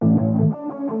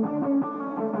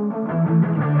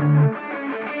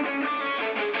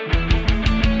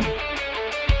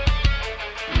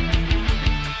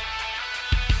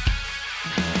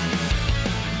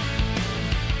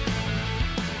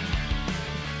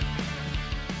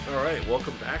All right,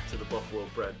 welcome back to the Buffalo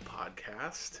Bred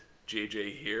podcast.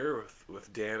 JJ here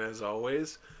with Dan as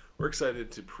always. We're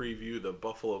excited to preview the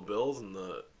Buffalo Bills and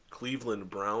the Cleveland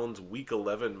Browns Week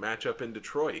 11 matchup in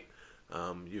Detroit.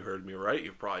 You heard me right.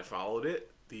 You've probably followed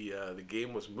it. The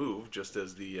game was moved just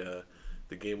as the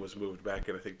game was moved back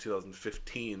in I think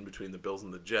 2015 between the Bills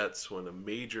and the Jets when a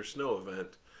major snow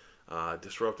event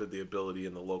disrupted the ability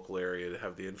in the local area to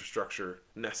have the infrastructure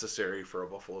necessary for a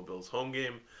Buffalo Bills home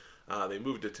game. They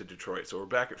moved it to Detroit, so we're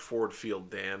back at Ford Field.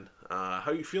 Dan, how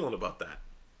are you feeling about that?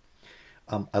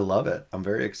 I love it. I'm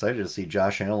very excited to see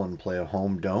Josh Allen play a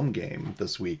home dome game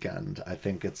this weekend. I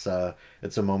think it's a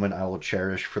moment I will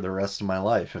cherish for the rest of my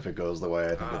life if it goes the way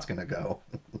I think it's Ah, going to go.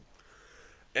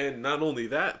 and not only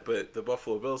that, but the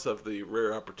Buffalo Bills have the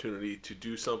rare opportunity to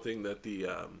do something that the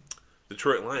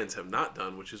Detroit Lions have not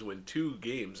done, which is win two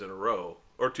games in a row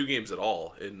or two games at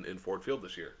all in Ford Field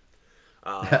this year.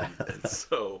 And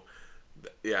so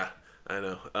yeah, I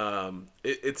know.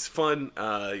 It's fun.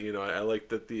 I like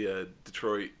that the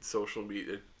Detroit social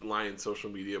media, Lions social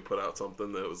media, put out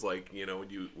something that was like,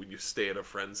 when you stay at a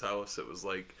friend's house, it was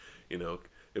like, you know,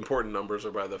 important numbers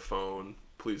are by the phone.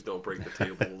 Please don't break the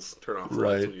tables. Turn off the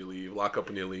lights Right. when you leave. Lock up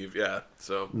when you leave. Yeah.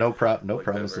 So No I like that very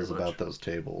promises much. about those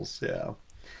tables. Yeah.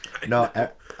 I No, know. I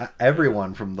know.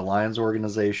 everyone from the Lions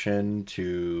organization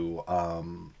to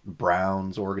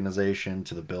Browns organization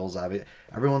to the Bills,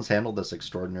 everyone's handled this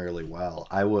extraordinarily well.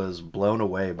 I was blown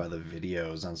away by the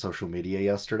videos on social media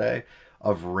yesterday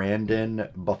of random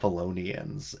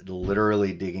Buffalonians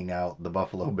literally digging out the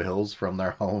Buffalo Bills from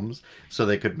their homes so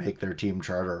they could make their team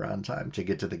charter on time to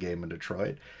get to the game in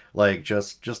Detroit. Like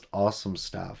just awesome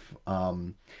stuff. I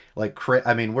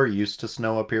mean, we're used to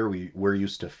snow up here. We're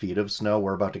used to feet of snow.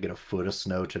 We're about to get a foot of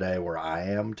snow today where I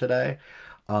am today.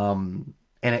 And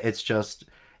it's just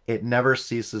it never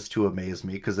ceases to amaze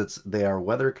me because they are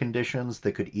weather conditions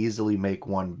that could easily make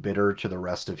one bitter to the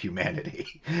rest of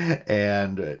humanity.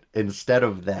 And instead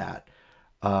of that,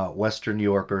 Western New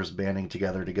Yorkers banding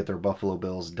together to get their Buffalo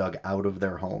Bills dug out of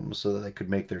their homes so that they could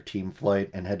make their team flight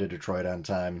and head to Detroit on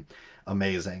time.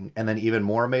 Amazing. And then, even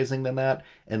more amazing than that,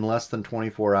 in less than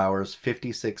 24 hours,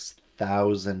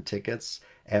 56,000 tickets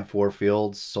at Ford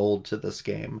Field sold to this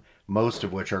game, most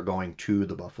of which are going to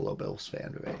the Buffalo Bills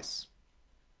fan base.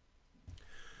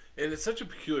 And it's such a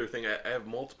peculiar thing. I have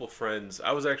multiple friends.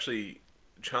 I was actually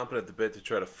chomping at the bit to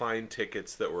try to find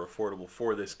tickets that were affordable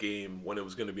for this game when it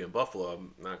was going to be in Buffalo.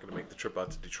 I'm not going to make the trip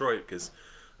out to Detroit because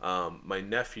my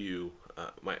nephew,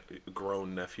 my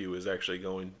grown nephew, is actually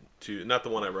going to, not the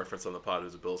one I referenced on the pod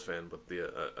who's a Bills fan, but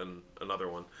another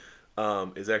one.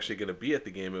 Is actually going to be at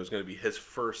the game. It was going to be his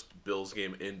first Bills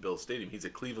game in Bills Stadium. He's a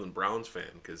Cleveland Browns fan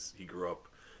because he grew up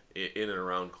in and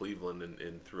around Cleveland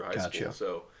and through high school. Gotcha.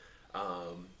 So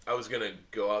I was gonna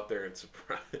go out there and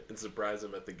surprise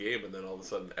him at the game, and then all of a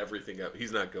sudden everything got.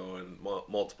 He's not going.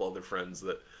 Multiple other friends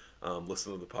that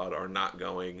listen to the pod are not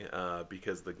going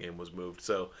because the game was moved.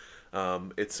 So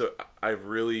it's so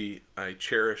I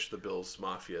cherish the Bills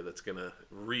Mafia that's gonna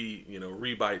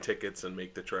rebuy tickets and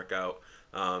make the trek out.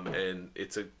 And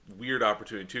it's a weird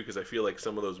opportunity too because I feel like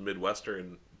some of those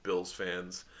Midwestern Bills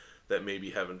fans that maybe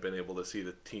haven't been able to see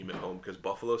the team at home because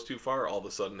Buffalo's too far, all of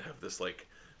a sudden have this like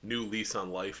new lease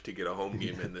on life to get a home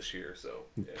game in this year. So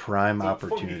yeah, Prime it's a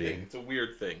funky thing. opportunity. It's a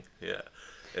weird thing. Yeah,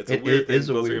 it's a weird It thing. is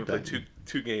The a Bills are going weird to play two thing.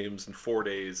 two games in 4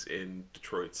 days in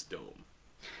Detroit's dome.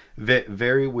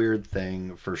 Very weird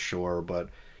thing for sure, but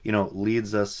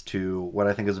leads us to what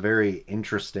I think is very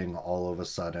interesting all of a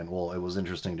sudden. Well, it was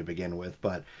interesting to begin with,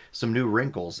 but some new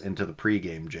wrinkles into the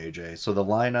pregame, JJ. So the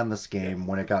line on this Yeah. game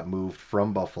when it got moved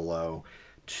from Buffalo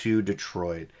to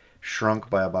Detroit shrunk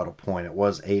by about a point. It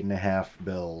was 8.5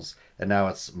 Bills, and now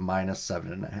it's minus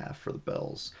 7.5 for the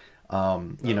Bills.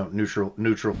 No.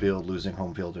 Neutral field, losing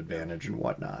home field Yeah. advantage and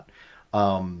whatnot.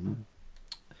 Um,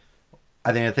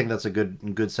 I think that's a good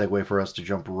segue for us to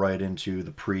jump right into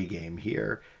the pregame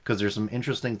here because there's some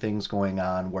interesting things going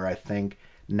on where I think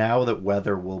now that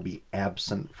weather will be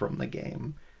absent from the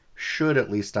game should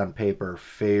at least on paper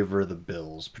favor the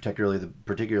Bills, particularly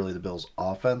the Bills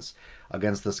offense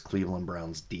against this Cleveland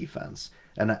Browns defense.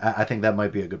 And I think that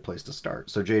might be a good place to start.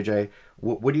 So JJ,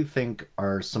 what do you think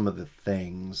are some of the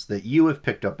things that you have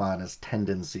picked up on as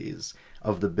tendencies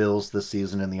of the Bills this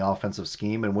season in the offensive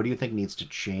scheme, and what do you think needs to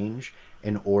change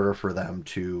in order for them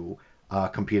to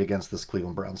compete against this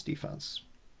Cleveland Browns defense?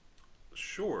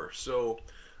 Sure. So,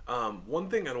 one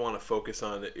thing I want to focus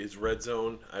on is red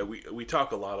zone. We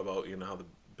talk a lot about how the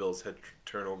Bills had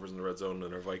turnovers in the red zone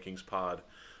in our Vikings pod,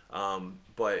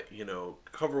 but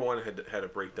Cover One had a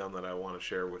breakdown that I want to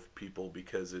share with people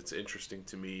because it's interesting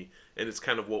to me and it's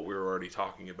kind of what we were already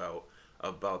talking about.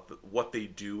 about what they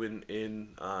do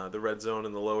in the red zone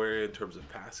in the low area in terms of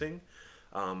passing.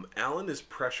 Allen is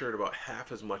pressured about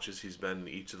half as much as he's been in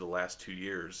each of the last 2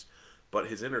 years, but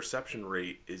his interception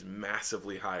rate is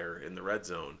massively higher in the red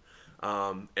zone.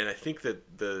 And I think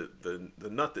that the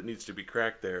nut that needs to be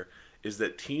cracked there is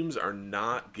that teams are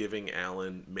not giving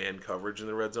Allen man coverage in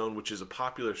the red zone, which is a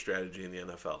popular strategy in the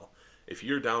NFL. If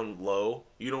you're down low,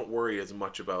 you don't worry as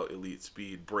much about elite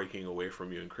speed breaking away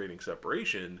from you and creating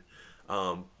separation.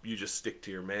 You just stick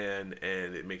to your man,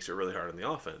 and it makes it really hard on the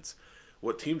offense.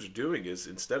 What teams are doing is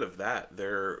instead of that,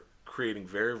 they're creating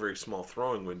very, very small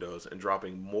throwing windows and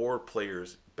dropping more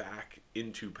players back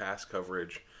into pass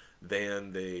coverage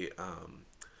than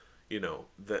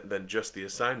than just the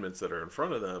assignments that are in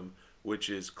front of them, which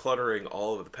is cluttering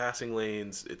all of the passing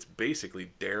lanes. It's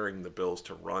basically daring the Bills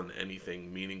to run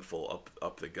anything meaningful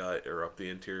up the gut or up the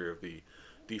interior of the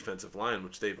defensive line,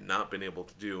 which they've not been able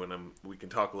to do. And we can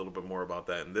talk a little bit more about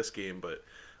that in this game, but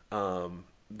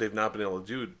they've not been able to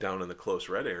do down in the close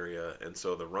red area, and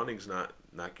so the running's not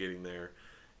getting there,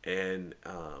 and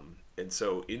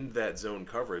so in that zone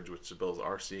coverage, which the Bills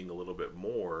are seeing a little bit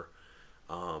more,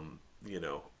 um, you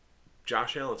know,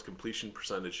 Josh Allen's completion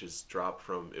percentage has dropped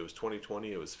from, it was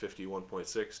 2020, it was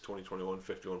 51.6, 2021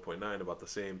 51.9, about the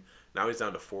same. Now he's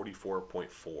down to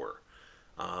 44.4.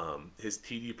 His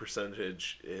TD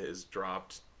percentage is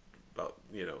dropped about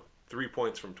 3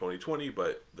 points from 2020,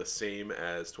 but the same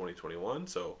as 2021.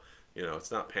 So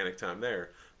it's not panic time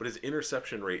there. But his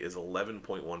interception rate is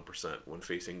 11.1% when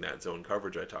facing that zone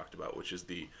coverage I talked about, which is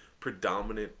the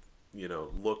predominant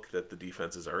look that the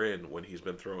defenses are in when he's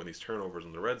been throwing these turnovers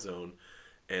in the red zone.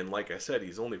 And like I said,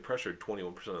 he's only pressured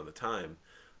 21% of the time.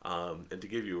 And to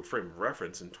give you a frame of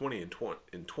reference, in 20 and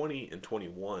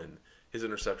 21, his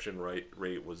interception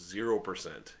rate was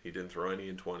 0%. He didn't throw any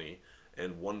in 20,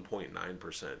 and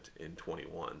 1.9% in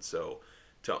 21. So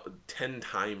 10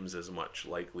 times as much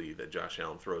likely that Josh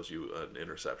Allen throws you an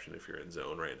interception if you're in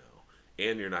zone right now,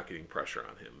 and you're not getting pressure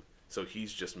on him. So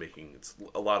he's just making, it's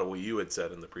a lot of what you had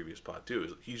said in the previous pod too,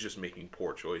 is he's just making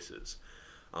poor choices.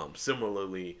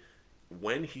 Similarly,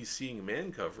 when he's seeing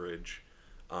man coverage,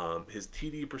 his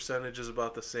TD percentage is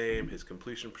about the same. His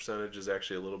completion percentage is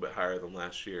actually a little bit higher than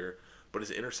last year, but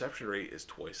his interception rate is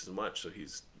twice as much. So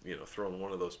he's throwing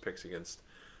one of those picks against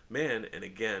man, and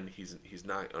again he's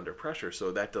not under pressure.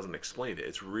 So that doesn't explain it.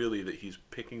 It's really that he's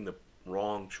picking the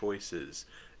wrong choices,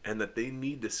 and that they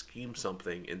need to scheme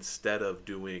something instead of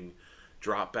doing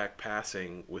drop back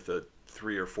passing with a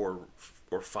 3 or 4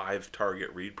 or 5 target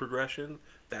read progression.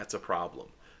 That's a problem.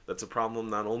 That's a problem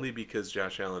not only because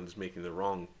Josh Allen is making the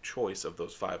wrong choice of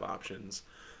those 5 options,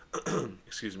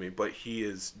 excuse me, but he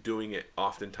is doing it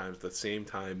oftentimes at the same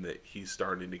time that he's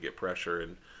starting to get pressure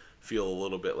and feel a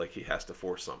little bit like he has to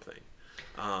force something.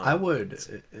 I Um, would,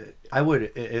 I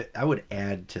would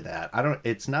add to that. I don't.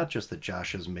 It's not just that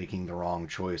Josh is making the wrong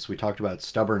choice. We talked about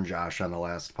stubborn Josh on the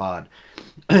last pod.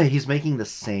 He's making the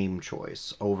same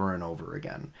choice over and over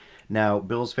again. Now,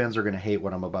 Bills fans are going to hate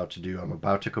what I'm about to do. I'm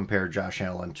about to compare Josh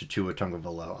Allen to Tua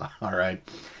Tagovailoa. All right.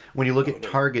 When you look oh at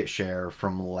no, target share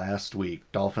from last week,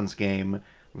 Dolphins game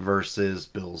versus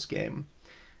Bills game,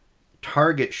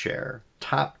 target share,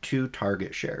 top 2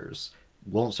 target shares,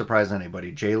 won't surprise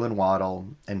anybody, Jalen Waddle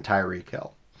and Tyreek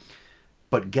Hill.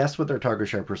 But guess what their target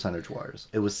share percentage was?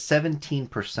 It was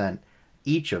 17%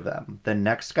 each of them. The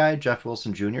next guy, Jeff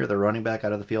Wilson Jr., the running back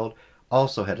out of the field,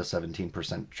 also had a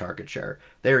 17% target share.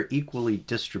 They're equally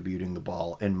distributing the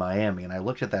ball in Miami. And I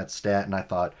looked at that stat and I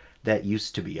thought, that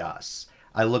used to be us.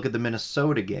 I look at the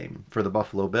Minnesota game for the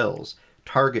Buffalo Bills.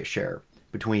 Target share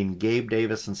between Gabe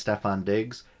Davis and Stephon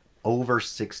Diggs, over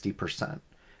 60%.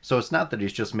 So it's not that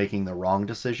he's just making the wrong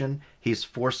decision, he's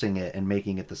forcing it and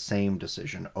making it the same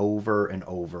decision over and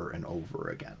over and over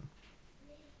again.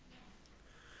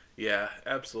 yeah,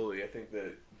 absolutely. I think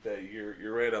that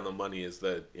you're right on the money. Is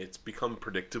that it's become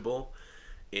predictable,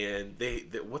 and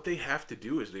what they have to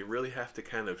do is they really have to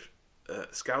kind of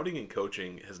scouting and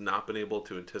coaching has not been able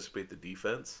to anticipate the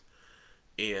defense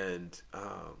and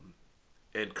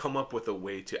and come up with a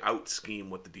way to out scheme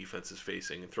what the defense is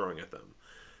facing and throwing at them.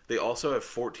 They also have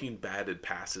 14 batted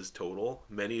passes total,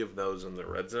 many of those in the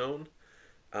red zone,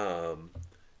 um,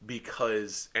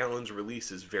 because Allen's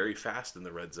release is very fast in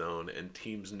the red zone, and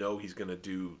teams know he's going to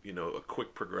do a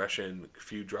quick progression, a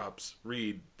few drops,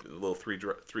 read a little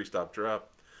three stop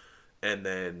drop, and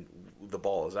then the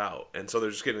ball is out, and so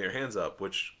they're just getting their hands up,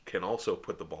 which can also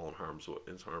put the ball in harm's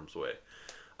way.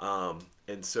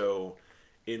 And so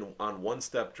in on one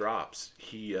step drops,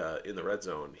 he in the red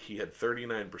zone, he had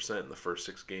 39% in the first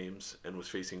 6 games and was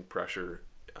facing pressure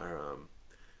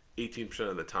 18%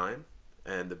 of the time,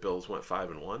 and the Bills went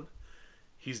 5-1.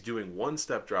 he's doing one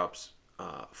step drops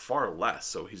far less.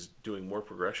 So he's doing more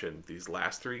progression these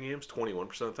last 3 games,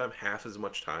 21% of the time, half as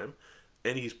much time.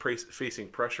 And he's facing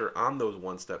pressure on those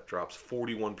one step drops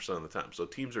 41% of the time. So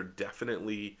teams are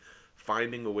definitely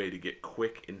finding a way to get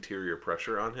quick interior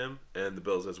pressure on him. And the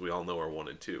Bills, as we all know, are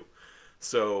 1-2.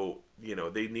 So,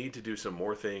 they need to do some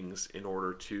more things in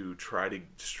order to try to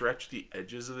stretch the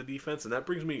edges of the defense. And that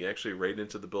brings me actually right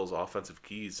into the Bills' offensive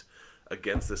keys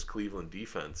against this Cleveland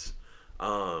defense.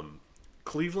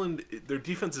 Cleveland, their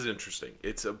defense is interesting.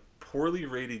 It's a poorly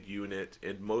rated unit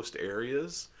in most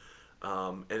areas.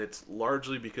 And it's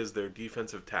largely because their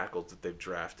defensive tackles that they've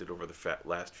drafted over the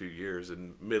last few years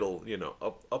in middle,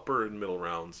 upper and middle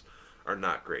rounds are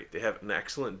not great. They have an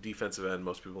excellent defensive end.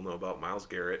 Most people know about Myles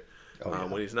Garrett. Oh yeah.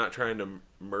 When he's not trying to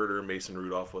murder Mason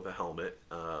Rudolph with a helmet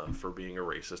for being a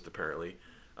racist, apparently,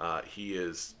 he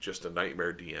is just a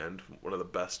nightmare D end. One of the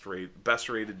best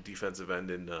rated defensive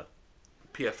end in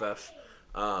PFF.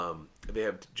 They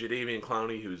have Jadeveon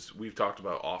Clowney, who's we've talked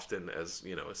about often as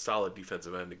a solid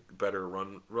defensive end, better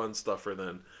run stuffer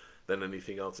than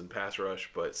anything else in pass rush,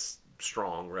 but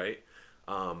strong, right?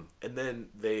 And then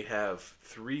they have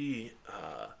three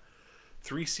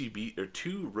CB or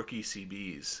two rookie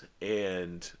CBs,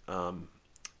 and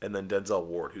then Denzel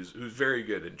Ward, who's very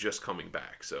good and just coming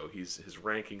back. So his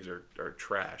rankings are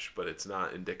trash, but it's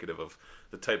not indicative of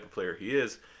the type of player he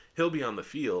is. He'll be on the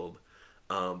field.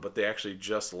 But they actually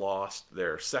just lost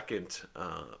their second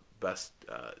best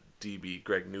DB,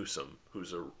 Greg Newsome,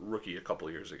 who's a rookie a couple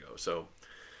years ago. So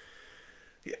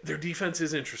yeah, their defense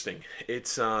is interesting.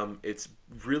 It's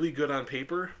really good on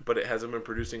paper, but it hasn't been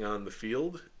producing on the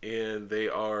field, and they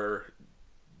are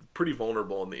pretty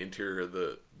vulnerable in the interior of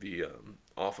the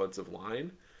offensive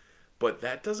line. But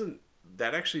that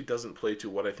actually doesn't play to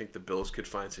what I think the Bills could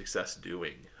find success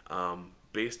doing.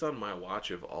 Based on my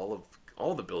watch of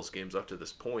all the Bills games up to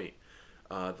this point,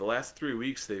 the last 3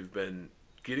 weeks they've been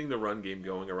getting the run game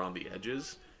going around the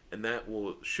edges, and that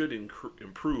should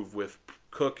improve with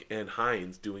Cook and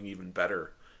Hines doing even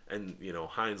better. And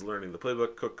Hines learning the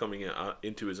playbook, Cook coming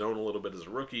into his own a little bit as a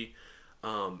rookie,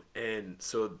 and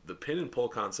so the pin and pull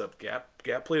concept,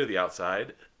 gap play to the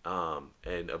outside,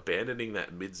 and abandoning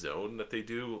that mid zone that they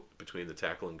do between the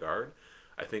tackle and guard,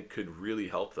 I think could really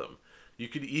help them. You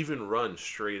could even run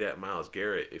straight at Myles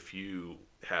Garrett if you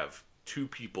have two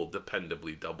people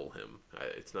dependably double him.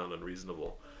 It's not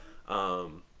unreasonable.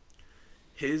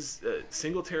 His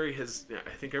Singletary has,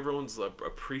 I think everyone's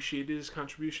appreciated his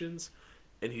contributions,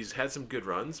 and he's had some good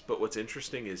runs. But what's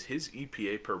interesting is his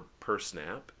EPA per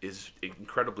snap is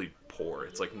incredibly poor.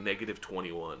 It's like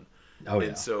 -21. Oh yeah.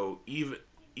 And so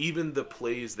even the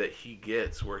plays that he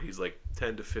gets, where he's like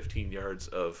 10 to 15 yards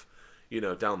of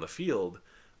down the field.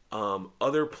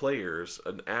 Other players,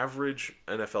 an average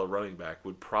NFL running back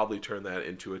would probably turn that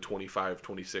into a 25,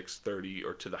 26, 30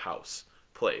 or to the house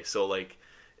play. So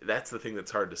that's the thing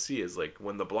that's hard to see is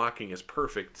when the blocking is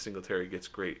perfect, Singletary gets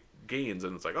great gains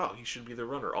and it's he should be the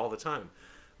runner all the time.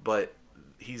 But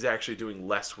he's actually doing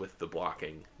less with the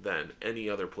blocking than any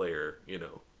other player,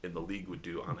 in the league would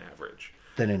do on average.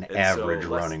 Than an average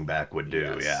running back would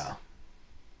do, yes. Yeah.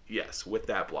 Yes, with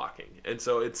that blocking. And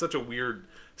so it's such a weird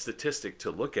statistic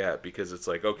to look at because it's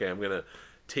okay, I'm going to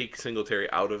take Singletary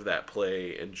out of that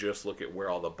play and just look at where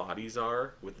all the bodies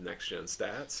are with next-gen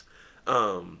stats.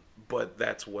 But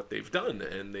that's what they've done,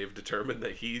 and they've determined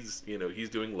that he's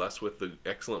doing less with the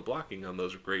excellent blocking on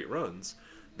those great runs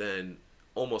than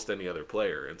almost any other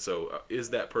player. And so is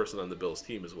that person on the Bills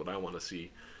team is what I want to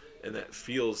see. And that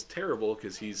feels terrible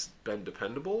because he's been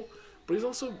dependable, but he's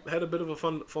also had a bit of a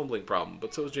fumbling problem.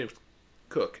 But so is James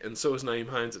Cook, and so is Nyheim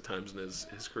Hines at times in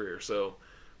his career. So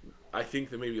I think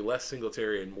that maybe less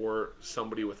Singletary and more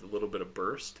somebody with a little bit of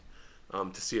burst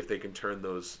to see if they can turn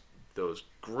those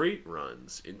great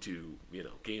runs into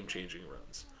game-changing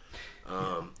runs.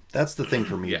 That's the thing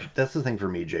for me. Yeah. That's the thing for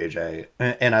me, JJ.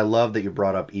 And I love that you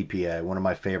brought up EPA, one of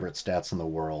my favorite stats in the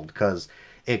world, because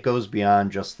it goes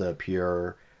beyond just the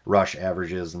pure rush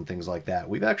averages and things like that.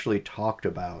 We've actually talked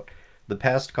about the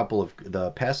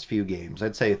past few games,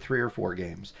 I'd say 3 or 4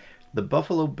 games, the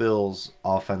Buffalo Bills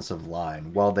offensive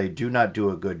line, while they do not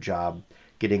do a good job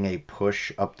getting a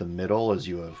push up the middle, as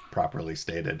you have properly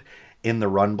stated, in the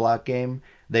run block game,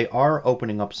 they are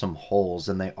opening up some holes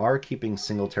and they are keeping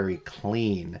Singletary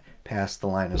clean past the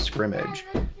line of scrimmage.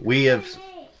 We have...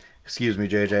 Excuse me,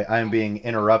 JJ. I am being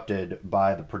interrupted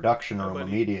by the production room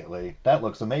immediately. That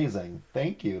looks amazing.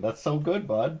 Thank you. That's so good,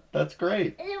 bud. That's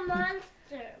great. It's a monster.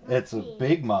 It's a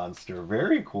big monster.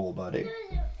 Very cool, buddy.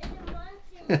 It's a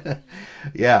monster.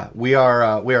 Yeah, we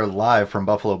are live from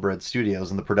Buffalo Bred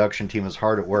Studios, and the production team is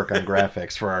hard at work on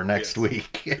graphics for our next Yes.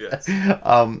 week. Yes.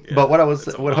 But Yeah.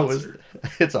 It's a what I was, monster.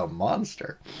 it's a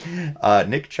monster.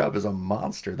 Nick Chubb is a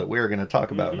monster that we're going to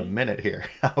talk about in a Mm-hmm. minute here.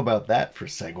 How about that for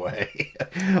segue?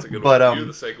 That's a good one. but You're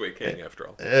the Segway king, after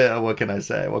all. what can I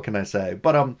say? What can I say?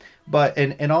 But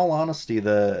in all honesty,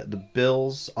 the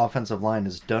Bills' offensive line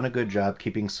has done a good job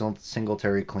keeping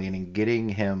Singletary clean and getting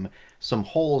him some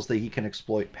holes that he can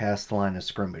exploit past the line of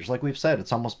scrimmage. Like we've said,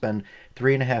 it's almost been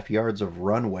 3.5 yards of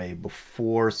runway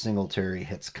before Singletary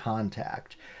hits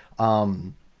contact.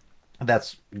 Um,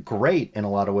 that's great in a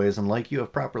lot of ways. And like you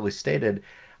have properly stated,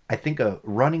 I think a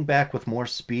running back with more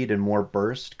speed and more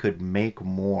burst could make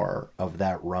more of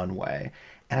that runway.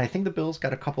 And I think the Bills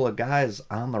got a couple of guys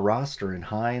on the roster in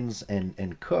Hines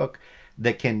and Cook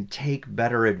that can take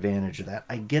better advantage of that.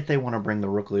 I get they want to bring the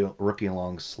rookie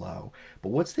along slow, but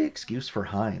what's the excuse for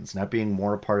Hines not being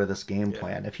more a part of this game Yeah.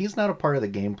 plan? If he's not a part of the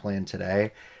game plan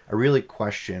today, I really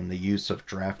question the use of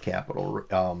draft capital,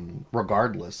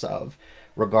 regardless of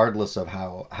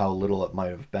how little it might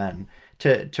have been,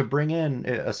 to bring in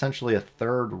essentially a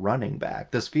third running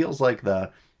back. This feels like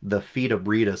the feet of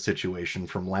Breida situation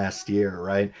from last year,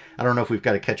 right? I don't know if we've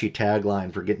got a catchy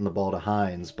tagline for getting the ball to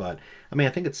Hines, but I mean,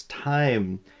 I think it's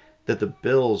time that the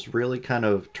Bills really kind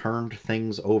of turned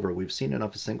things over. We've seen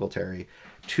enough of Singletary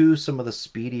to some of the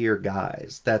speedier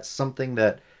guys. That's something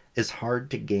that is hard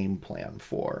to game plan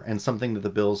for, and something that the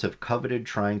Bills have coveted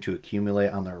trying to accumulate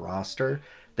on their roster.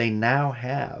 They now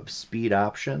have speed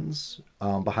options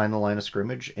behind the line of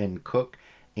scrimmage in Cook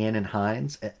and in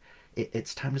Hines.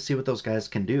 It's time to see what those guys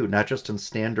can do, not just in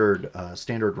standard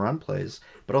run plays,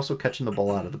 but also catching the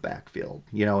ball out of the backfield,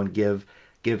 and give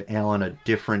Allen a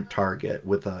different target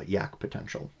with a yak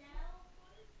potential.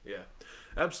 Yeah.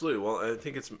 Absolutely. Well, I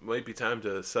think it's might be time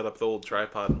to set up the old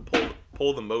tripod and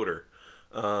pull the motor,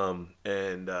 and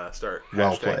start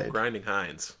Well hashtag played. grinding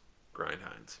Hines. Grind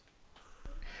Hines.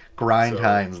 Grind So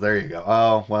Hines. There you go.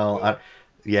 Oh well, we'll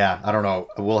yeah. I don't know.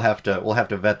 We'll have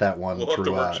to vet that one we'll have to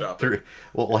through workshop it. through.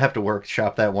 We'll have to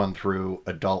workshop that one through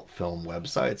adult film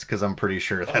websites because I'm pretty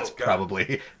sure that's Oh God.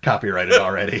 probably copyrighted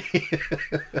already.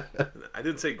 I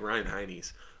didn't say grind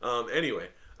heinies. Anyway,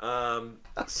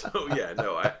 so yeah,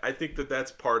 no, I think that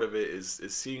that's part of it is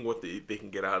seeing what they can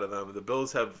get out of them. The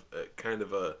Bills have kind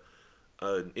of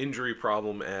an injury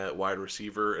problem at wide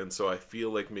receiver, and so I feel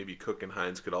like maybe Cook and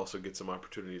Hines could also get some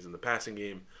opportunities in the passing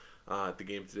game at the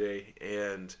game today.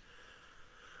 And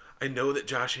I know that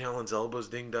Josh Allen's elbow's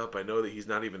dinged up. I know that he's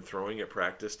not even throwing at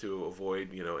practice to avoid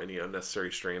any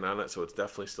unnecessary strain on it. So it's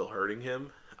definitely still hurting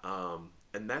him,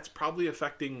 and that's probably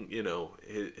affecting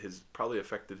his probably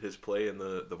affected his play in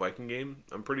the Viking game.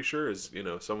 I'm pretty sure is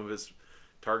some of his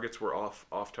targets were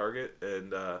off target,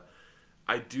 and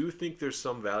I do think there's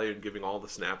some value in giving all the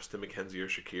snaps to McKenzie or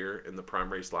Shakir in the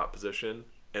primary slot position.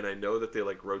 And I know that they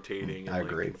like rotating I and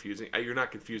like agree. confusing. You're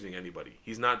not confusing anybody.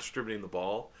 He's not distributing the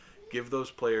ball. Give those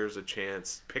players a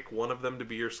chance. Pick one of them to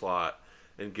be your slot,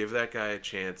 and give that guy a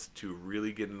chance to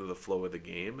really get into the flow of the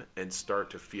game and start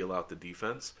to feel out the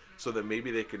defense, so that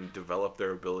maybe they can develop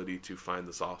their ability to find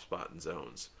the soft spot in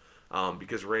zones.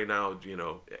 Because right now,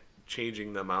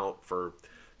 changing them out for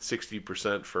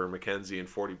 60% for McKenzie and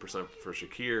 40% for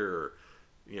Shakir, or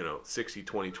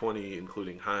 60-20-20,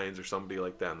 including Hines or somebody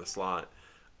like that in the slot.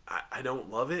 I don't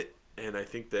love it, and I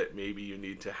think that maybe you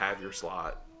need to have your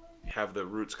slot, have the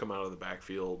roots come out of the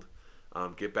backfield,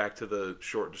 get back to the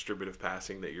short distributive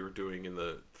passing that you were doing in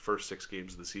the first 6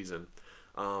 games of the season,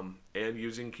 and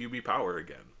using QB power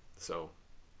again. So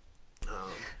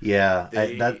Yeah,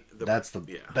 they the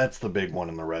yeah that's the big one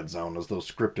in the red zone is those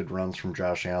scripted runs from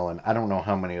Josh Allen. I don't know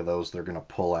how many of those they're going to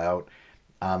pull out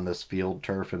on this field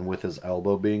turf and with his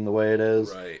elbow being the way it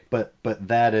is, right. but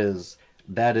that is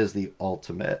the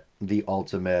ultimate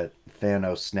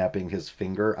Thanos snapping his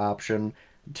finger option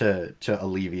to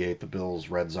alleviate the Bills'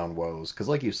 red zone woes. Because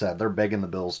like you said, they're begging the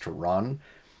Bills to run.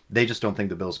 They just don't think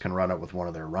the Bills can run it with one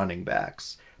of their running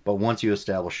backs. But once you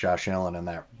establish Josh Allen in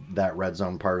that red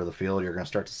zone part of the field, you're going to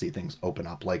start to see things open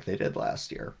up like they did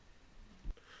last year.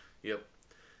 Yep.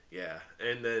 Yeah,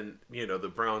 and then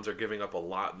the Browns are giving up a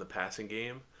lot in the passing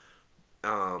game,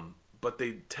 but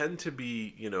they tend to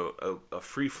be a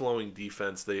free flowing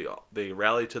defense. They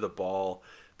rally to the ball.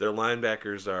 Their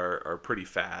linebackers are pretty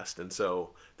fast, and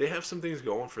so they have some things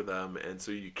going for them. And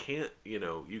so you can't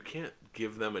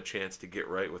give them a chance to get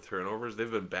right with turnovers.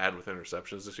 They've been bad with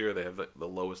interceptions this year. They have the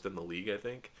lowest in the league, I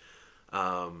think.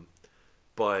 Um,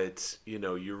 but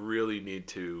you really need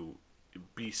to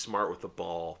be smart with the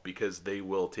ball, because they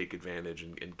will take advantage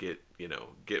and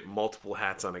get multiple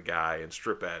hats on a guy and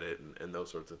strip at it, and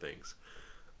those sorts of things.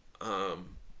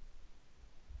 Um,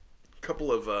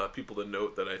 Couple of people to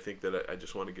note that I think that I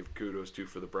just want to give kudos to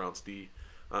for the Browns D.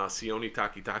 Sione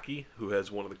Takitaki, who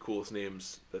has one of the coolest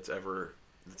names that's ever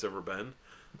been.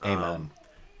 Um, Amen.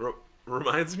 re-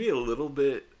 Reminds me a little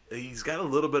bit. He's got a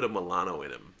little bit of Milano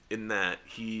in him, in that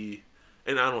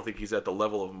and I don't think he's at the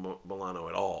level of Milano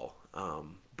at all.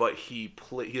 But he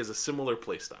has a similar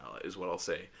play style, is what I'll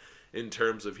say, in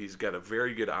terms of he's got a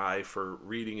very good eye for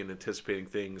reading and anticipating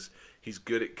things. He's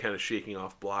good at kind of shaking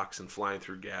off blocks and flying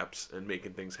through gaps and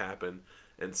making things happen.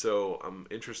 And so I'm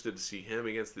interested to see him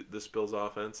against this Bills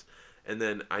offense. And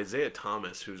then Isaiah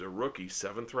Thomas, who's a rookie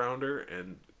seventh rounder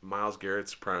and Myles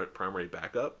Garrett's primary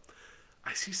backup.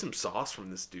 I see some sauce from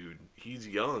this dude. He's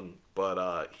young,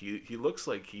 but he looks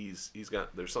like he's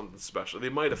got there's something special. They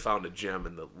might have found a gem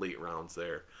in the late rounds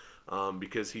there,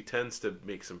 because he tends to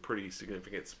make some pretty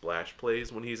significant splash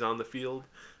plays when he's on the field.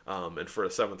 And for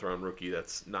a seventh round rookie,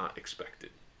 that's not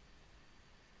expected.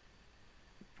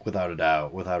 Without a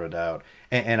doubt, without a doubt.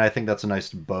 And I think that's a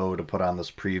nice bow to put on this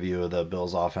preview of the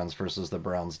Bills offense versus the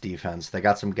Browns defense. They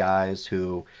got some guys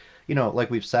who,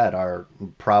 like we've said, are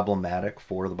problematic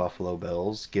for the Buffalo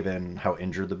Bills, given how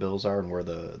injured the Bills are and where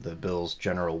the Bills'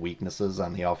 general weaknesses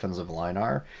on the offensive line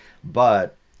are.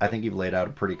 But I Yep. think you've laid out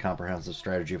a pretty comprehensive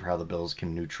strategy for how the Bills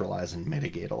can neutralize and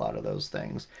mitigate a lot of those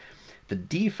things. The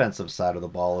defensive side of the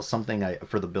ball is something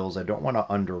for the Bills I don't want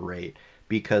to underrate,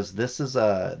 because this is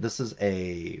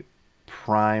a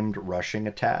primed rushing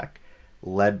attack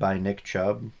led by Nick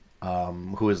Chubb,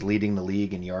 who is leading the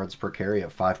league in yards per carry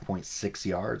at 5.6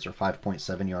 yards or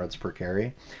 5.7 yards per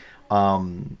carry.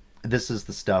 This is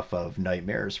the stuff of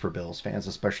nightmares for Bills fans,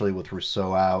 especially with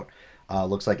Rousseau out.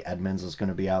 Looks like Edmonds is going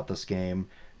to be out this game.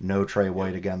 No Trey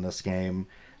Yep. White again this game.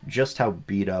 Just how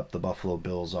beat up the Buffalo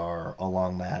Bills are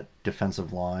along that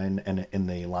defensive line and in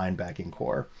the linebacking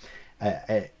core.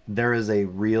 There is a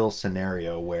real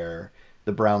scenario where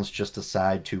the Browns just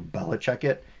decide to Belichick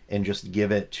it and just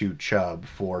give it to Chubb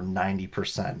for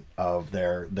 90% of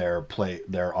their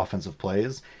offensive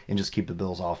plays and just keep the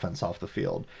Bills offense off the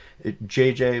field.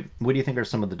 JJ, what do you think are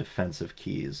some of the defensive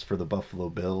keys for the Buffalo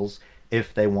Bills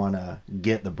if they want to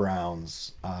get the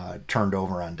Browns turned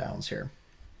over on downs here?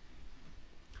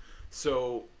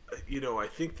 So, I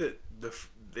think that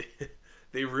they,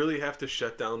 they really have to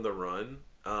shut down the run,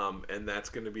 and that's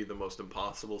going to be the most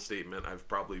impossible statement I've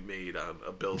probably made on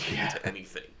a Bills game Yeah, to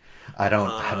anything. I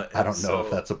And don't know if so,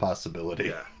 that's a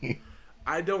possibility. yeah,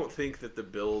 I don't think that the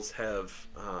Bills have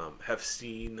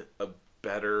seen a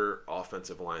better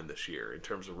offensive line this year in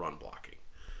terms of run blocking.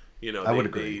 You know, I would they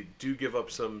agree. they do give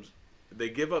up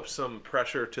some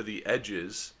pressure to the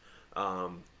edges,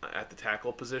 at the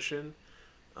tackle position,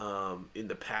 in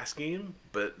the pass game,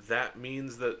 but that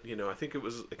means that, I think it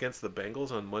was against the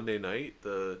Bengals on Monday night,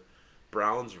 the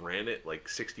Browns ran it like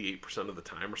 68% of the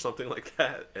time or something like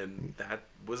that, and that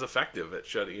was effective at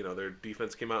shutting. Their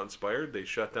defense came out inspired. They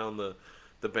shut down the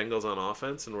Bengals on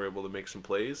offense and were able to make some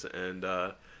plays, and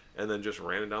then just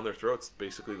ran it down their throats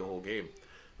basically the whole game.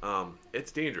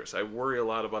 It's dangerous. I worry a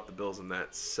lot about the Bills in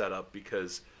that setup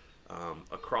because,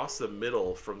 across the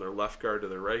middle from their left guard to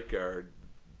their right guard,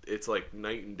 it's like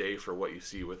night and day for what you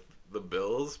see with the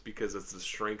Bills, because it's the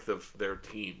strength of their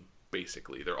team,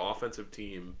 basically their offensive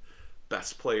team.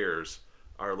 Best players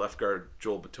are left guard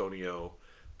Joel Bitonio,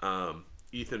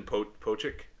 Ethan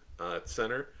Pochik at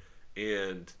center,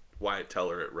 and Wyatt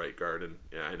Teller at right guard. And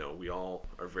yeah, I know we all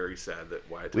are very sad that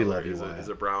Wyatt We Teller love you, is Wyatt.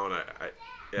 a Brown.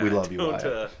 We Yeah, love you,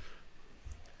 Wyatt.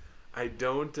 I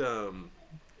don't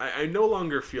I no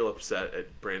longer feel upset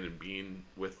at Brandon Bean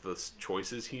with the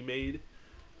choices he made,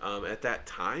 at that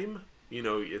time.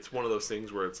 It's one of those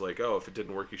things where it's like, oh, if it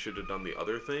didn't work, you should have done the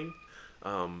other thing.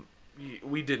 Um,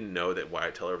 we didn't know that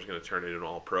Wyatt Teller was going to turn into an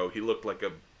All Pro. He looked like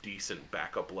a decent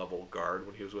backup level guard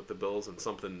when he was with the Bills, and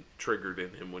something triggered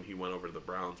in him when he went over to the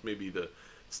Browns. Maybe the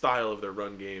style of their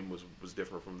run game was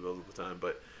different from the Bills at the time,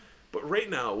 but right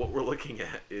now, what we're looking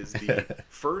at is the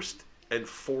first and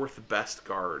fourth best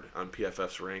guard on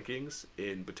PFF's rankings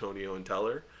in Batonio and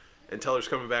Teller. And Teller's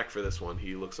coming back for this one.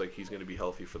 He looks like he's going to be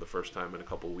healthy for the first time in a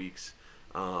couple weeks,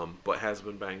 but has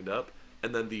been banged up.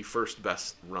 And then the first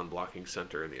best run blocking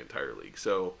center in the entire league.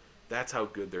 So that's how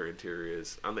good their interior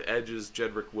is. On the edges,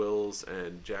 Jedrick Wills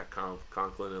and Jack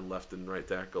Conklin and left and right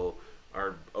tackle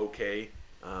are okay.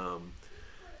 Um,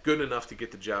 Good enough to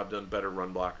get the job done. Better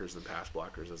run blockers than pass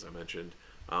blockers, as I mentioned.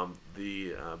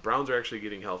 The Browns are actually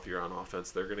getting healthier on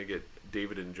offense. They're going to get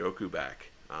David Njoku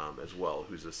back, as well,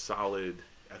 who's a solid,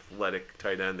 athletic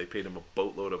tight end. They paid him a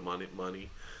boatload of money.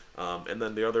 And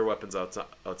then the other weapons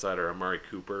outside are Amari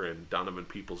Cooper and Donovan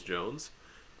Peoples-Jones.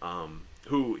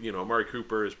 who, Amari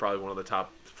Cooper is probably one of the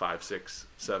top 5, 6,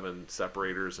 7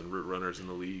 separators and route runners in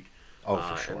the league. Oh,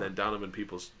 for And sure. then Donovan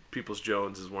Peoples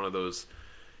Jones is one of those.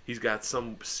 He's got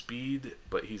some speed,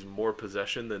 but he's more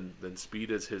possession than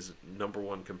speed as his number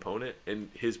one component. And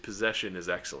his possession is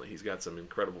excellent. He's got some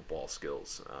incredible ball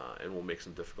skills and will make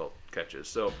some difficult catches.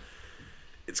 So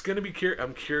it's going to be.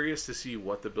 I'm curious to see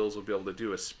what the Bills will be able to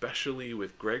do, especially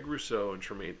with Greg Rousseau and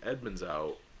Tremaine Edmonds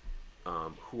out,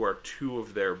 who are two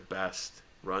of their best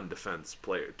run defense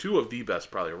players, two of the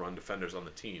best probably run defenders on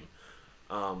the team.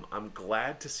 I'm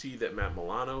glad to see that Matt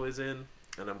Milano is in,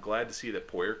 and I'm glad to see that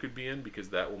Poyer could be in because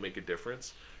that will make a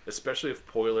difference, especially if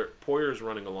Poyer is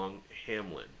running along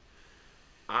Hamlin.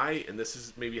 And this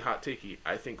is maybe hot takey,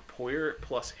 I think Poyer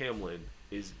plus Hamlin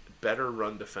is better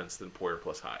run defense than Poyer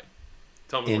plus Hyde.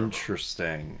 Tell me where I'm wrong.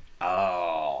 Interesting.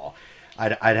 Oh,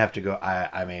 I'd have to go.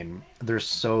 I mean, there's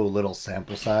so little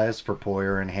sample size for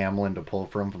Poyer and Hamlin to pull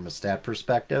from a stat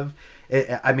perspective.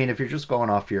 I mean, if you're just going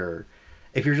off your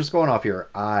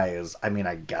eyes, I mean,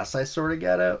 I guess I sort of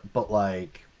get it, but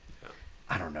like, Yeah.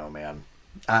 I don't know, man.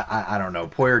 I don't know.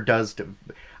 Poyer does.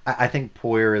 I think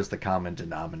Poyer is the common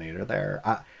denominator there.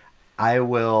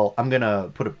 I'm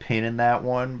gonna put a pin in that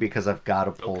one because I've got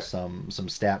to pull Okay. some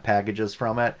stat packages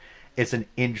from it. It's an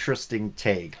interesting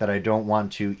take that I don't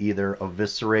want to either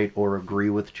eviscerate or agree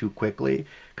with too quickly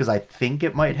because I think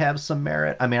it might have some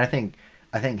merit. I mean, I think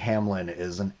Hamlin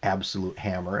is an absolute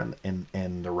hammer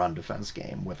in the run defense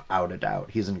game without a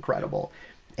doubt. He's Yep. incredible,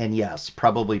 and yes,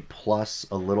 probably plus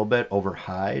a little bit over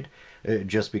Hyde,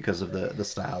 just because of the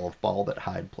style of ball that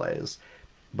Hyde plays.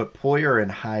 But Poyer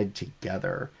and Hyde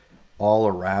together, all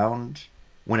around,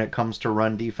 when it comes to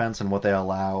run defense and what they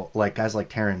allow, like guys like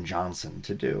Taron Johnson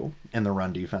to do in the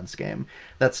run defense game,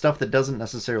 that stuff that doesn't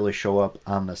necessarily show up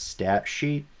on the stat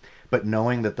sheet. But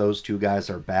knowing that those two guys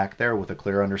are back there with a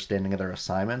clear understanding of their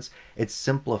assignments, it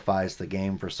simplifies the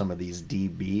game for some of these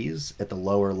DBs at the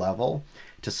lower level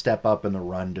to step up in the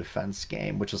run defense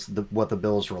game, which is what the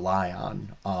Bills rely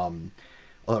on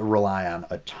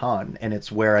a ton, and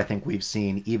it's where I think we've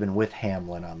seen, even with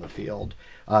Hamlin on the field,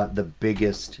 the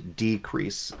biggest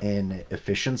decrease in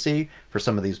efficiency for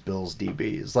some of these Bills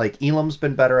DBs. Like Elam's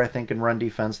been better, I think, in run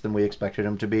defense than we expected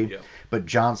him to be, Yep. but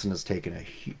Johnson has taken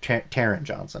Taron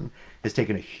Johnson has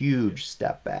taken a Yep. huge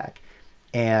step back,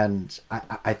 and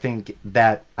I think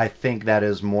that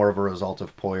is more of a result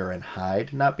of Poyer and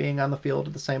Hyde not being on the field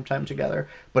at the same time Mm-hmm. together.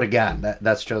 But again,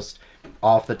 that's just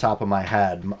off the top of my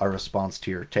head a response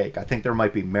to your take. I think there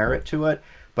might be merit to it,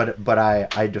 but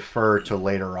I defer to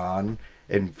later on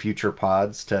in future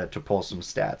pods to pull some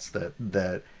stats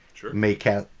that Sure. may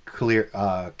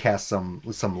cast some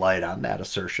light on that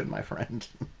assertion, my friend.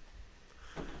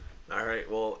 All right.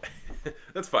 Well,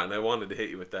 that's fine. I wanted to hit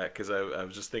you with that because I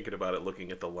was just thinking about it,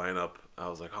 looking at the lineup. I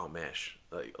was like, oh, mash.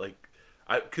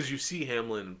 Because you see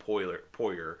Hamlin and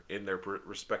Poyer in their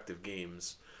respective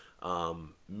games,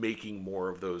 making more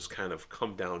of those kind of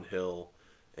come downhill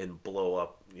and blow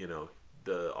up,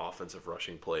 the offensive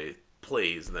rushing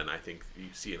plays than I think you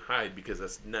see in Hyde because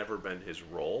that's never been his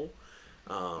role.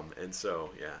 And so,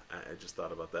 yeah, I just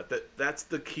thought about that. That's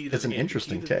the key to It's the an game. The key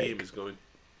interesting to the game take. is going,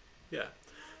 yeah,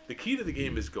 the key to the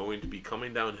game is going to be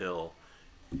coming downhill,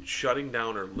 shutting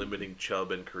down or limiting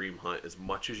Chubb and Kareem Hunt as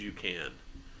much as you can.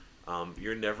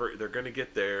 You're never. They're going to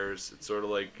get theirs. It's sort of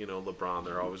like LeBron.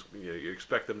 They're always you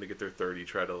expect them to get their 30.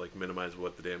 Try to like minimize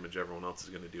what the damage everyone else is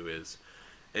going to do is,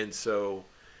 and so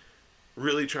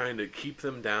really trying to keep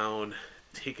them down,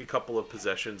 take a couple of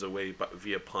possessions away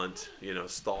via punt.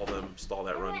 Stall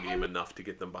that run game enough to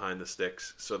get them behind the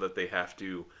sticks, so that they have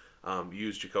to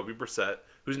use Jacoby Brissett,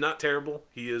 who's not terrible.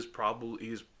 He's probably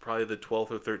the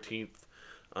 12th or 13th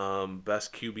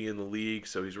best QB in the league,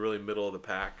 so he's really middle of the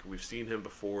pack. We've seen him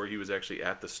before. He was actually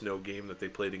at the snow game that they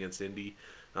played against Indy,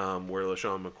 where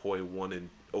LaShawn McCoy won in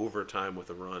overtime with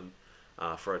a run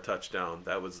for a touchdown.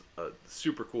 That was a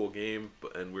super cool game,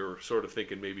 and we were sort of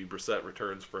thinking maybe Brissett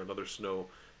returns for another snow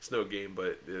game,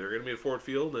 but they're going to be in Ford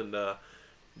Field, and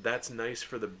that's nice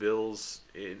for the Bills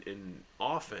in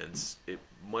offense. It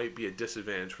might be a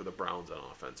disadvantage for the Browns on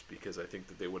offense because I think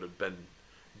that they would have been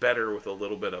better with a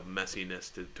little bit of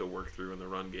messiness to work through in the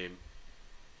run game.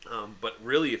 But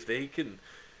really, if they can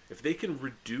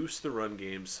reduce the run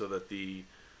game so that the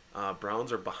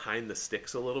Browns are behind the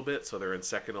sticks a little bit, so they're in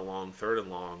second and long, third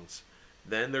and longs,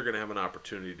 then they're going to have an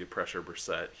opportunity to pressure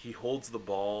Brissett. He holds the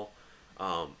ball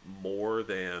more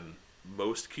than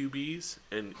most QBs,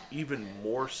 and even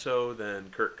more so than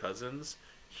Kirk Cousins.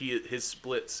 His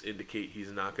splits indicate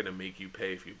he's not going to make you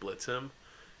pay if you blitz him,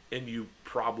 and you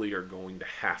probably are going to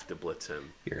have to blitz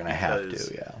him You're gonna have because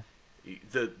to,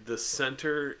 yeah. the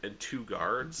center and two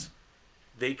guards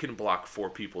they can block 4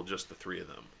 people, just the 3 of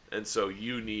them. And so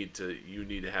you need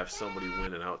to have somebody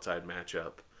win an outside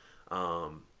matchup,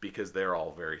 because they're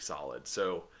all very solid.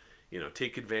 So,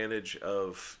 take advantage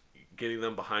of getting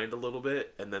them behind a little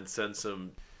bit, and then send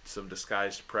some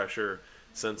disguised pressure,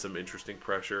 send some interesting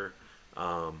pressure,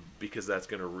 because that's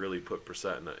going to really put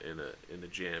Brissett in a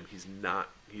jam. He's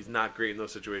not great in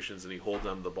those situations, and he holds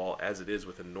on to the ball as it is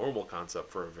with a normal concept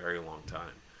for a very long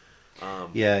time.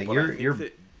 Yeah, But I you're think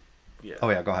that, yeah. Oh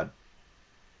yeah, go ahead.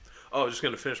 Oh, I was just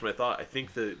going to finish my thought. I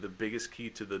think the biggest key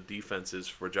to the defense is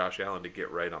for Josh Allen to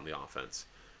get right on the offense,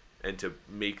 and to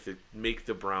make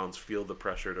the Browns feel the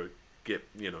pressure to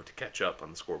to catch up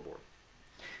on the scoreboard.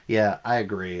 Yeah, I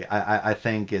agree. I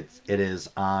think it is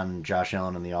on Josh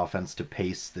Allen and the offense to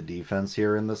pace the defense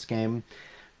here in this game,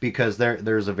 because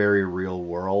there's a very real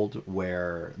world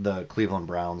where the Cleveland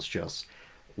Browns just,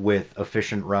 with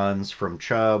efficient runs from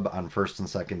Chubb on first and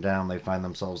second down, they find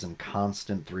themselves in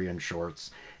constant 3 and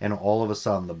shorts, and all of a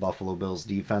sudden the Buffalo Bills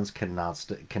defense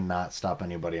cannot stop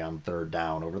anybody on third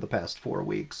down over the past 4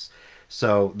 weeks.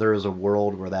 So there is a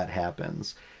world where that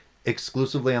happens.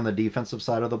 Exclusively on the defensive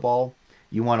side of the ball,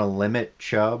 you want to limit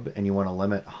Chubb and you want to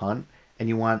limit Hunt, and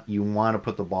you want to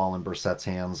put the ball in Brissett's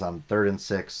hands on 3rd and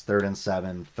 6, 3rd and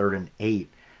 7, 3rd and 8,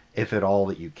 if at all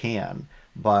that you can.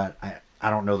 But I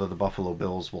don't know that the Buffalo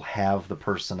Bills will have the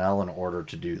personnel in order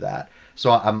to do that.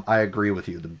 So I agree with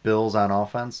you. The Bills on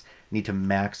offense need to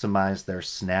maximize their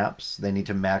snaps. They need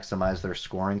to maximize their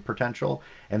scoring potential,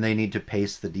 and they need to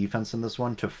pace the defense in this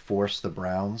one to force the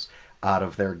Browns out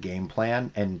of their game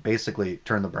plan and basically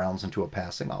turn the Browns into a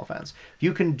passing offense. If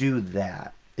you can do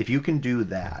that,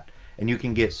 and you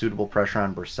can get suitable pressure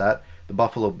on Brissett, the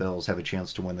Buffalo Bills have a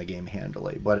chance to win the game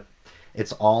handily. But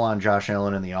it's all on Josh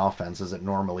Allen and the offense, as it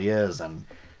normally is, and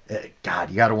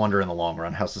God, you got to wonder in the long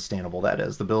run how sustainable that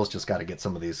is. The Bills just got to get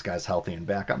some of these guys healthy and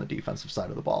back on the defensive side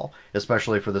of the ball,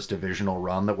 especially for this divisional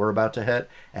run that we're about to hit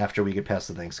after we get past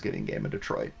the Thanksgiving game in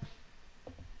Detroit.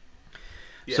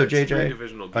 Yeah, So it's three JJ,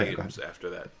 divisional oh yeah, go ahead. games after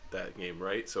that game,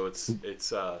 right? So it's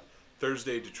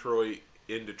Thursday Detroit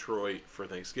in Detroit for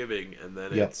Thanksgiving, and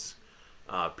then Yep. it's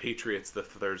Patriots the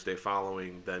Thursday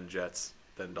following, then Jets,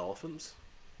 then Dolphins,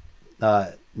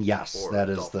 Yes, or that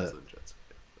is Dolphins the. then Jets.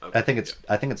 I Okay, think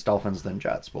yeah, it's Dolphins then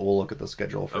Jets, but we'll look at the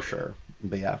schedule for okay, sure.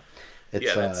 But yeah, yeah,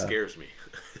 it's that scares me.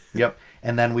 yep.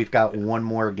 And then we've got Yeah, one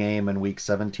more game in week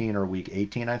 17 or week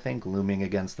 18, I think, looming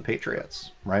against the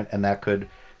Patriots, right? And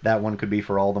that one could be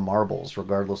for all the marbles,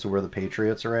 regardless of where the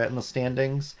Patriots are at in the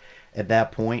standings. At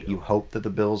that point, yep, you hope that the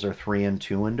Bills are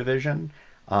 3-2 in division,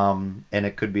 and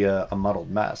it could be a muddled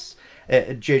mess.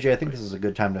 JJ, I think right, this is a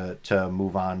good time to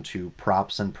move on to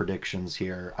props and predictions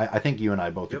here. I think you and I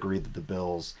both yep, agree that the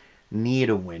Bills need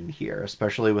a win here,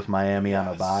 especially with Miami on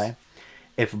a yes, bye.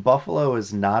 If Buffalo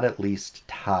is not at least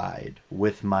tied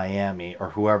with Miami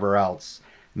or whoever else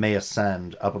may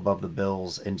ascend up above the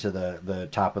Bills into the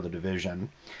top of the division,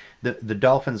 the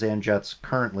Dolphins and Jets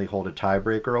currently hold a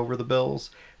tiebreaker over the Bills,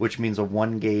 which means a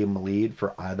 1 game lead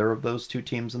for either of those two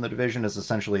teams in the division is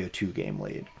essentially a 2 game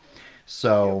lead.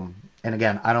 yep, So, and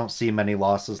again, I don't see many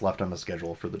losses left on the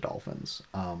schedule for the Dolphins.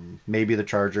 Maybe the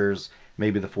Chargers,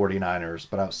 maybe the 49ers,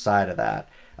 but outside of that,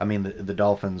 I mean, the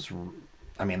Dolphins,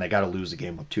 I mean, they got to lose a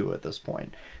game with two at this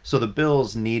point. So the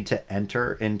Bills need to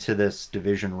enter into this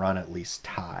division run at least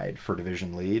tied for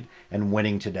division lead, and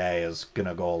winning today is going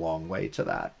to go a long way to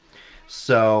that.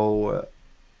 So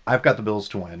I've got the Bills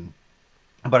to win,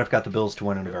 but I've got the Bills to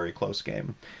win in a yep, very close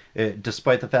game.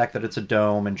 Despite the fact that it's a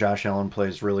dome and Josh Allen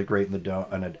plays really great in the dome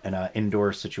in an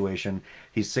indoor situation,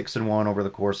 he's 6-1 over the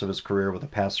course of his career with a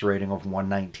passer rating of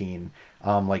 119,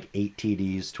 like 8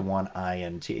 TDs to 1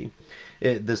 INT.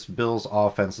 This Bills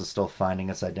offense is still finding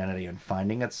its identity and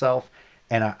finding itself,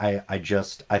 and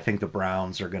I think the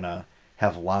Browns are gonna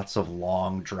have lots of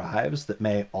long drives that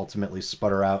may ultimately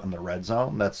sputter out in the red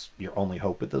zone. That's your only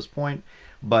hope at this point.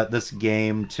 But this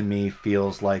game to me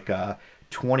feels like a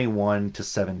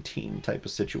 21-17 type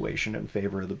of situation in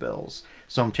favor of the Bills.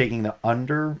 So I'm taking the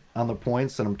under on the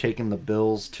points, and I'm taking the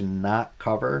Bills to not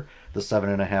cover the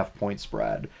 7.5 point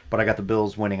spread. But I got the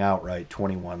Bills winning outright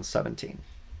 21-17.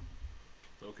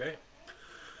 okay.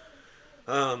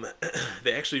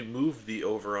 They actually moved the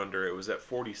over under. It was at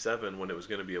 47 when it was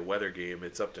going to be a weather game.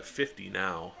 It's up to 50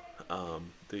 now.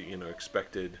 The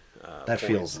expected That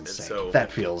feels points, and insane. so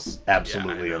That feels yeah, I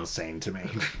absolutely know. insane to me.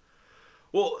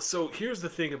 Well, so here's the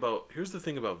thing about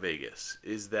Vegas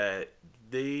is that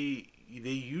they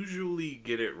usually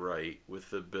get it right with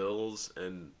the Bills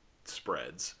and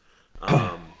spreads,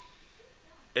 um,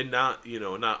 and not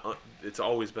it's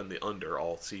always been the under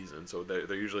all season, so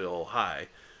they're usually a little high,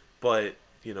 but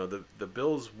the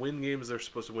Bills win games they're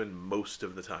supposed to win most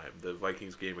of the time. The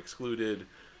Vikings game excluded,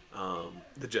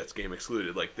 the Jets game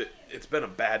excluded. It's been a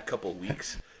bad couple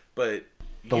weeks, but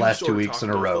The you last two sort of weeks in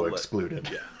talked a me off row excluded.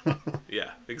 yeah,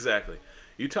 yeah, exactly.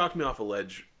 You talked me off a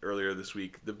ledge earlier this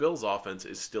week. The Bills' offense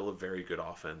is still a very good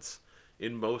offense.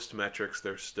 In most metrics,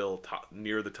 they're still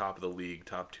near the top of the league,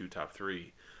 top two, top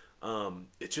three.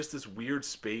 It's just this weird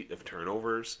spate of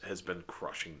turnovers has been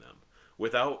crushing them.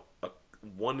 Without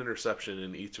one interception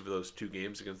in each of those two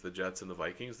games against the Jets and the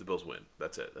Vikings, the Bills win.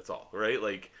 That's it. That's all.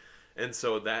 Right? And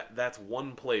so that's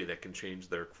one play that can change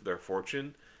their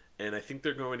fortune. And I think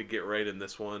they're going to get right in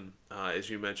this one. As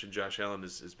you mentioned, Josh Allen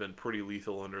has been pretty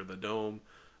lethal under the dome.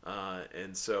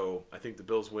 And so I think the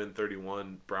Bills win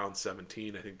 31, Browns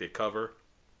 17. I think they cover.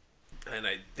 And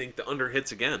I think the under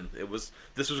hits again.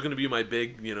 This was going to be my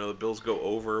big, the Bills go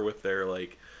over with their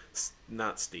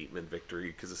not statement victory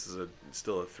because this is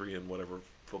still a 3 and whatever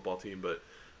football team, but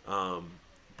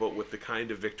with the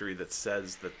kind of victory that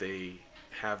says that they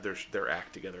have their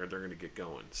act together and they're going to get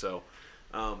going. So,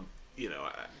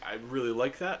 I really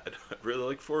like that. I'd really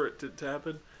like for it to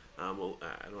happen. Well,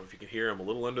 I don't know if you can hear. I'm a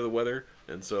little under the weather,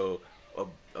 and so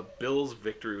a Bills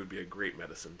victory would be a great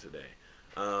medicine today.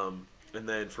 And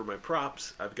then for my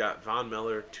props, I've got Von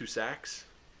Miller 2 sacks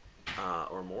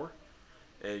or more,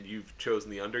 and you've chosen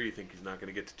the under. You think he's not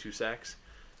going to get to 2 sacks?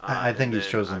 I think and he's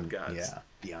then chosen, I've got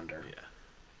the under.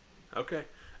 yeah. Okay.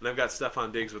 And I've got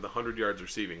Stephon Diggs with 100 yards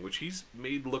receiving, which he's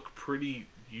made look pretty.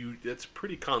 That's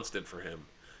pretty constant for him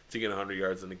to get 100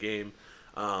 yards in a game.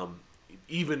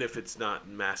 Even if it's not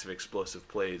massive explosive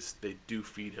plays, they do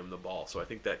feed him the ball. So I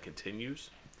think that continues.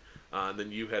 And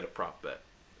then you had a prop bet,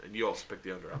 and you also picked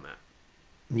the under on that.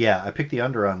 Yeah, I picked the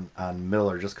under on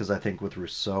Miller just because I think with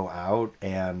Rousseau out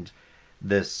and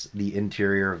the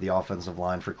interior of the offensive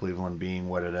line for Cleveland being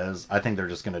what it is, I think they're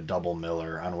just going to double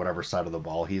Miller on whatever side of the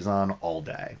ball he's on all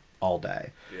day, all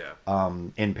day. Yeah.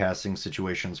 In passing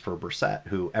situations for Brissett,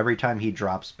 who every time he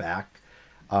drops back,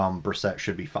 Brissett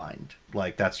should be fined.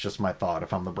 That's just my thought.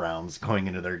 If I'm the Browns going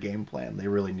into their game plan, they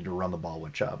really need to run the ball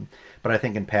with Chubb. But I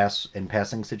think in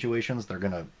passing situations, they're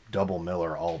going to double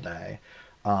Miller all day.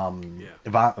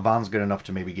 Von's good enough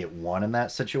to maybe get 1 in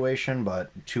that situation,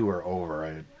 but 2 or over,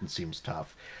 it seems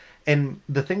tough. And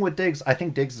the thing with Diggs, I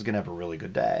think Diggs is gonna have a really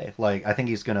good day. I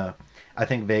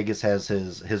think Vegas has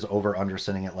his over under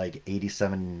sitting at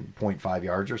 87.5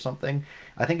 yards or something.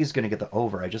 I think he's gonna get the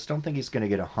over. I just don't think he's gonna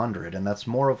get 100, and that's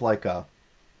more of a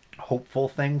hopeful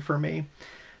thing for me.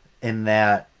 In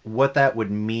that, what that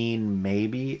would mean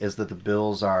maybe is that the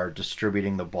Bills are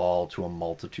distributing the ball to a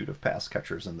multitude of pass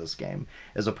catchers in this game,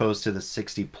 as opposed to the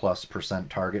 60+%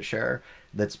 target share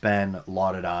that's been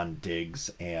lauded on Diggs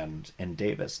and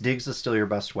Davis. Diggs is still your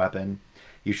best weapon.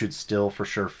 You should still for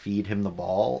sure feed him the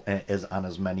ball on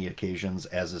as many occasions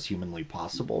as is humanly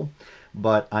possible.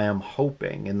 But I am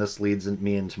hoping, and this leads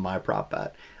me into my prop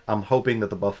bet, I'm hoping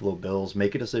that the Buffalo Bills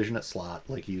make a decision at slot,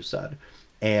 like you said,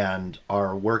 and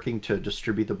are working to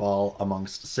distribute the ball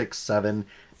amongst 6, 7,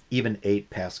 even 8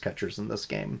 pass catchers in this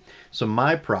game. So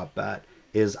my prop bet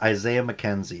is Isaiah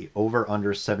McKenzie over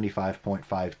under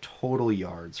 75.5 total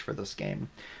yards for this game.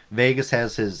 Vegas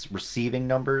has his receiving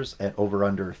numbers at over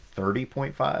under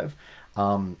 30.5.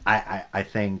 I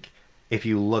think if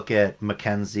you look at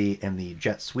McKenzie and the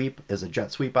jet sweep as a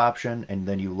jet sweep option, and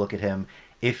then you look at him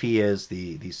if he is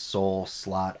the sole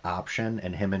slot option,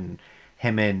 and him and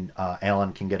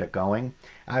Allen can get it going.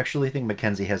 I actually think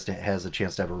McKenzie has a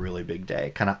chance to have a really big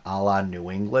day, kind of a la New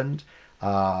England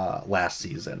last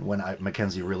season when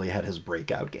McKenzie really had his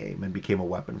breakout game and became a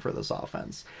weapon for this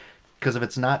offense. Because if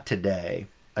it's not today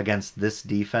against this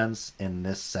defense in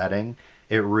this setting,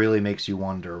 it really makes you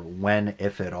wonder when,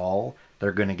 if at all,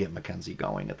 they're going to get McKenzie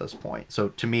going at this point. So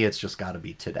to me, it's just got to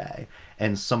be today.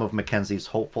 And some of McKenzie's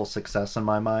hopeful success in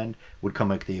my mind would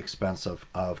come at the expense of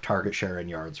target share and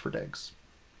yards for Diggs.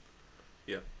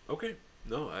 Yeah. Okay.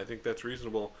 No, I think that's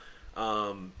reasonable.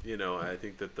 I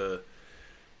think that the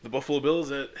Buffalo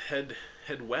Bills head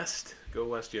west. Go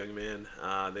west, young man.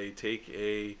 They take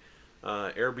a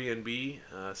Airbnb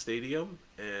stadium,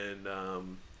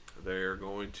 and they're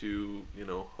going to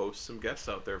host some guests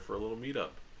out there for a little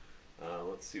meetup.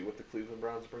 Let's see what the Cleveland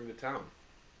Browns bring to town.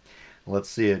 Let's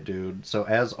see it, dude. So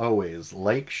as always,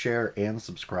 like, share, and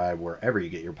subscribe wherever you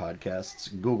get your podcasts.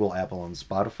 Google, Apple, and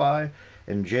Spotify.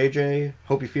 And JJ,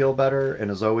 hope you feel better. And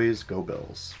as always, go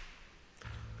Bills.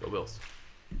 Go Bills.